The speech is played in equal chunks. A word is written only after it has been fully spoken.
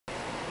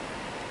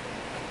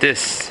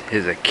This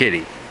is a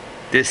kitty.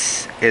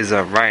 This is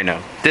a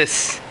rhino.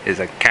 This is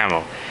a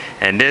camel.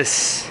 And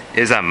this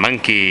is a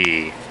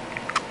monkey.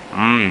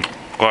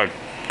 Good.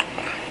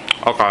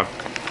 Okay.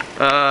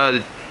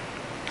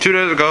 2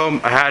 days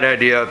ago, I had an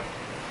idea.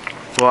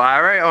 Well, I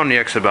already own the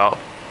Exo belt,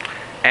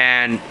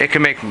 and it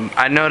can make.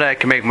 I know that it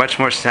can make much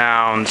more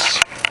sounds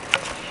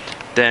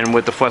than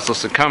with the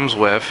Fuestles it comes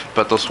with,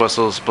 but those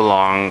Fuestles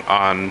belong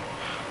on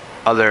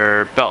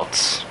other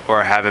belts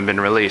or haven't been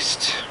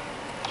released.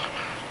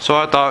 So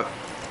I thought,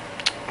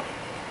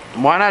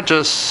 why not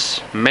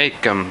just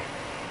make them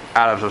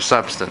out of a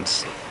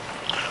substance?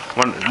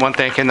 One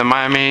thing came to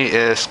mind me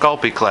is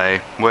Sculpey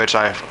clay, which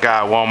I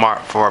got at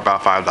Walmart for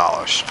about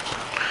 $5.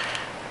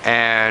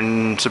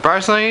 And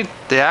surprisingly,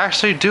 they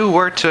actually do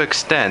work to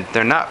extent.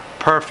 They're not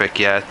perfect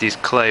yet, these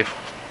clay,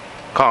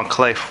 call them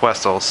clay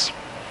Fuestles.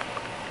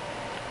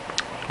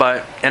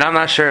 But, and I'm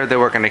not sure if they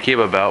work in the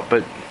kIVA belt,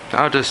 but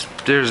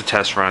there's a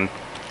test run.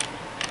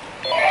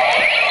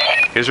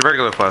 Here's the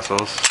regular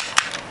Fuestles.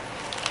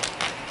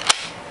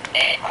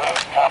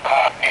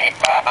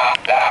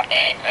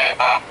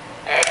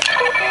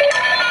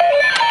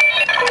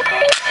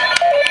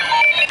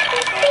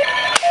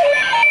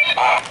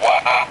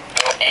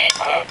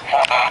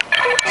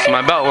 So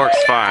my belt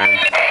works fine.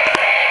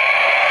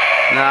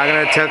 Now I'm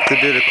going to attempt to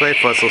do the clay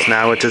Fuestles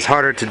now, which is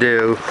harder to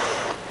do.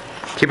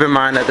 Keep in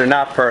mind that they're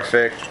not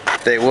perfect.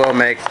 They will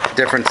make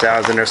different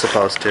sounds than they're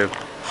supposed to.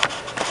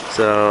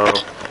 So,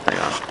 hang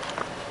on.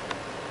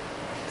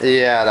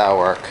 Yeah, that'll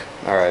work.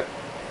 Alright.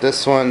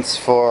 This one's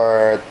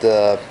for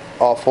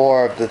all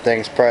 4 of the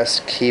things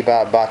pressed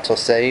kIVA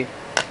batose. You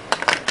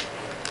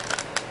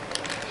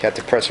have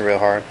to press it real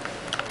hard.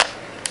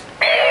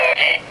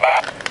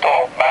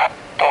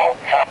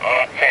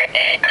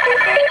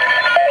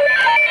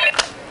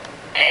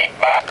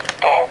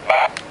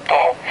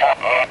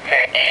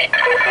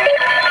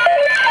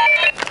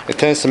 It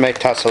tends to make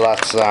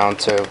tatsalat sound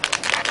too.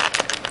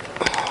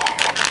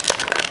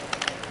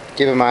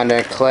 Keep in mind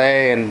they're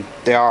clay and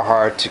they are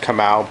hard to come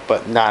out,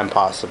 but not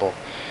impossible.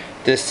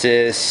 This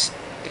is,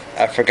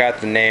 I forgot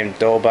the name,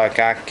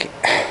 Dobagaki.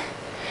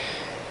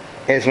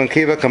 It's when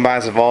kIVA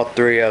combines with all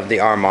 3 of the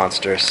arm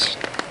monsters.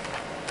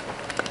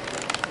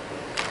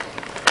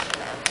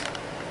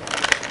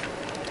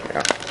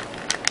 Yeah.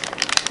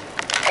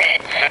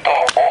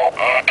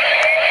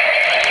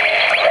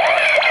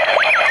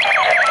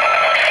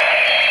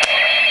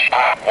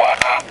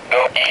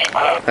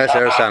 That's the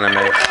other sound it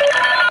makes.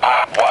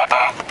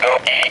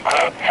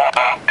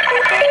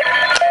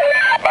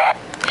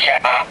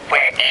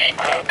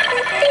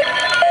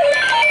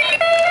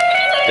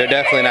 They're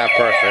definitely not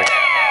perfect.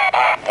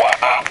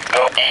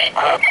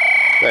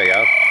 There you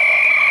go.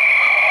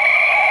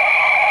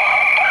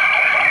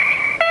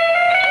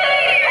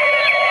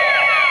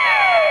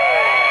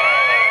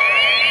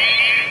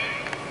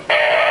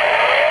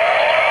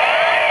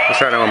 Let's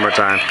try that one more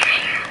time.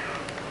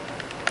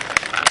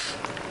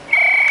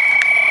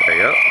 There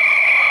you go.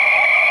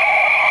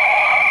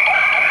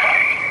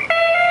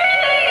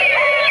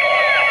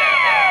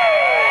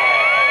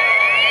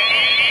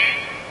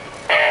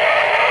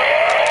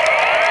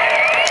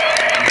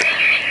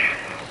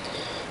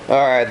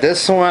 Alright,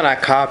 this one I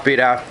copied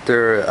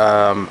after,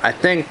 I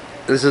think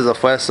this is a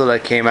Fuestle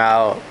that came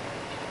out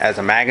as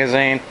a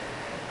magazine.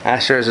 I'm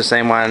not sure it's the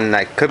same one,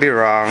 I could be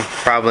wrong,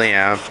 probably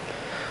am.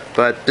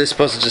 But this is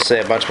supposed to just say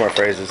a bunch more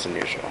phrases than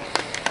usual.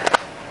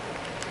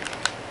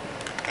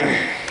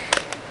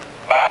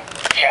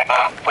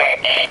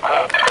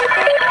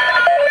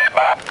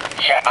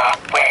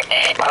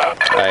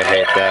 I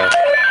hate that.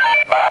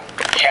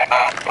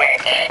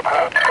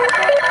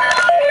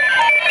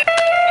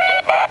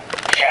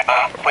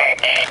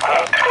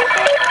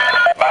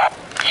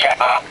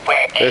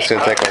 This is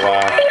gonna take a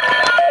while.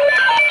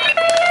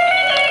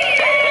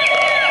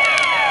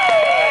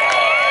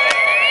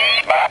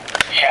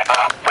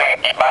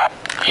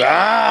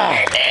 Ah!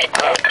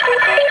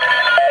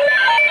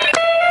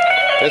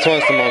 This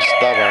one's the most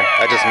stubborn.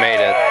 I just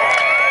made it.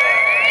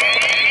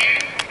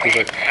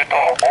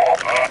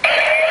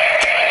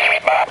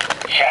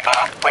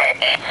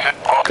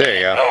 There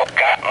you go.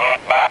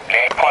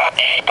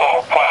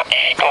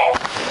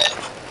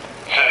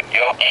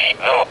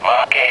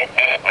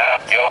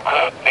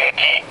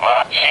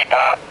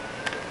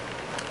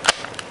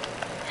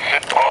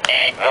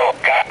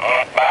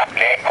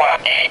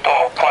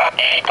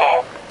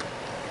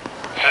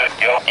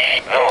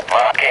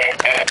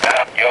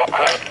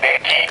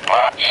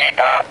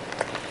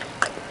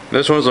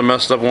 This one's a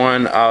messed up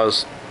one. I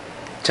was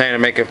trying to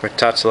make it for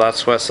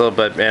Tatsalat's Fuestle,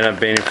 but ended up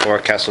being for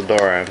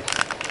Castledoran.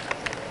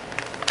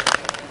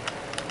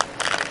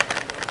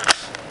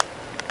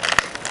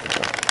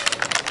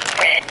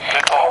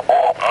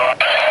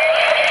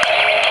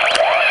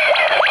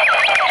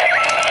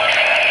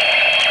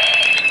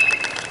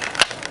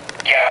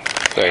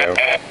 There you go.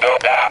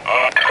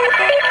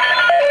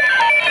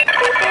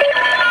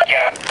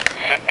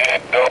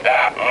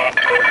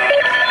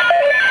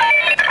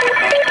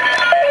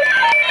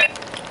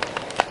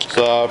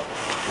 So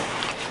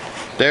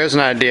there's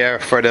an idea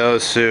for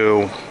those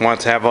who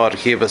want to have all the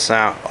kIVA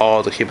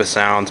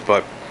sounds,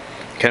 but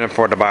can't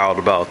afford to buy all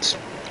the belts.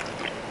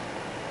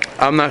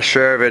 I'm not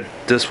sure if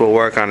this will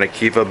work on the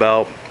kIVA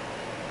belt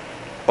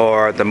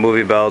or the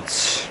movie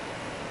belts.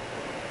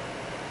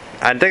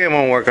 I think it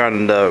won't work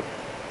on the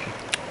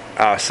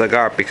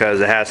cigar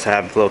because it has to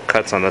have little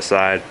cuts on the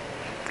side.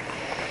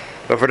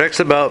 But for the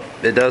Nexa belt,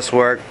 it does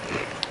work.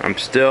 I'm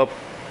still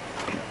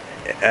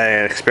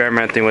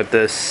experimenting with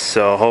this,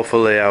 so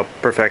hopefully I'll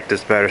perfect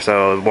this better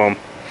so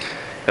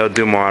it'll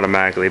do more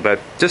automatically. But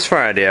just for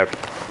an idea,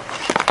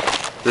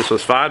 this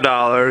was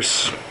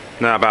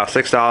 $5, now about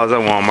 $6 at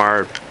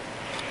Walmart.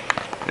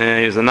 And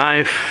I used a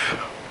knife,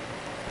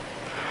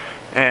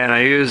 and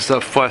I used a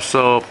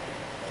Fuestle.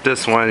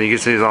 This one, you can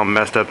see it's all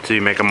messed up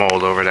to make a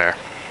mold over there.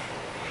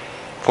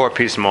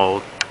 4-piece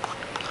mold.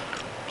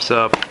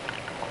 So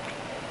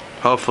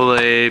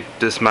hopefully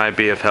this might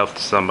be of help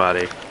to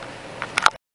somebody.